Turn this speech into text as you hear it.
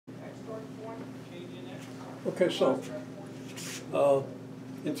Okay, so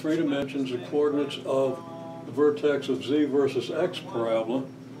in 3 dimensions, the coordinates of the vertex of z versus x parabola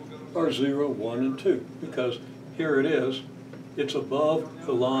are 0, 1, and 2, because here it is. It's above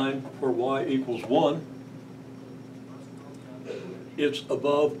the line where y equals 1. It's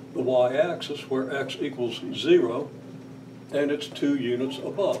above the y-axis where x equals 0, and it's 2 units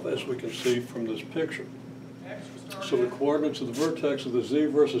above, as we can see from this picture. So the coordinates of the vertex of the z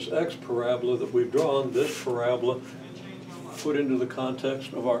versus x parabola that we've drawn, this parabola put into the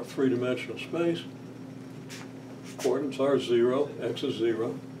context of our 3-dimensional space, coordinates are 0, x is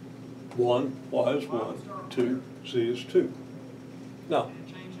 0, 1, y is 1, 2, z is 2. Now,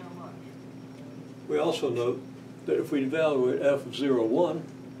 we also note that if we evaluate f of 0, 1,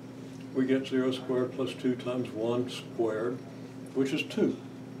 we get 0 squared plus 2 times 1 squared, which is 2.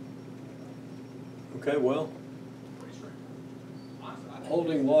 Okay, well,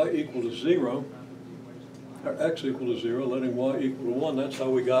 holding y equal to 0, or x equal to 0, letting y equal to 1, that's how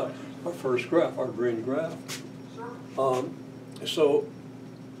we got our first graph, our green graph. So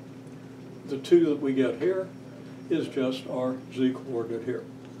the 2 that we get here is just our z coordinate here.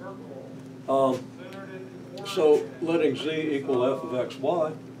 So letting z equal f of x,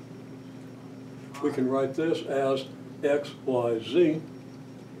 y, we can write this as x, y, z,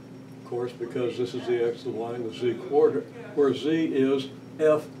 of course, because this is the x, the y, and the z coordinate, where z is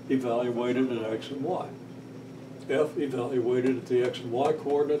f evaluated at x and y. F evaluated at the x and y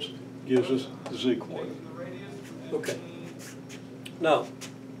coordinates gives us the z coordinate. Okay. Now,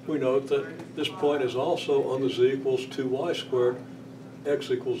 we note that this point is also on the z equals 2y squared,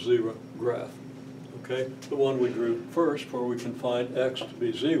 x equals 0 graph. Okay, the one we drew first, where we can find x to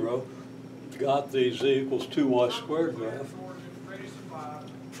be 0, got the z equals 2y squared graph,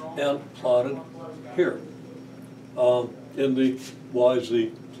 and plotted here in the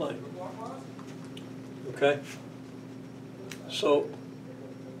yz plane. Okay, so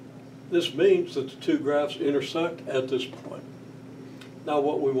this means that the 2 graphs intersect at this point. Now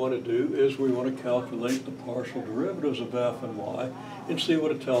what we want to do is we want to calculate the partial derivatives of f and y and see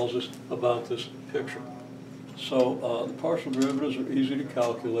what it tells us about this picture. So the partial derivatives are easy to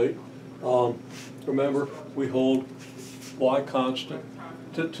calculate. Remember, we hold y constant.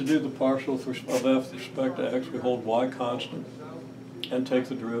 To do the partial of f with respect to x, we hold y constant and take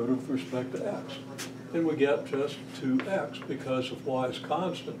the derivative with respect to x. And we get just 2x because if y is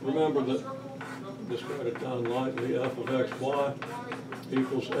constant. Remember that, just write it down lightly, f of xy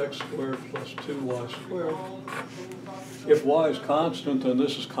equals x squared plus 2y squared. If y is constant, then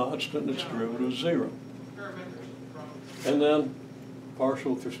this is constant and its derivative is 0. And then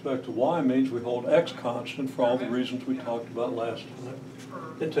partial with respect to y means we hold x constant for all the reasons we talked about last time.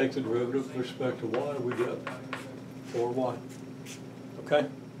 And take the derivative with respect to y, we get 4y. Okay?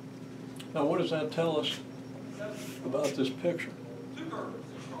 Now what does that tell us about this picture?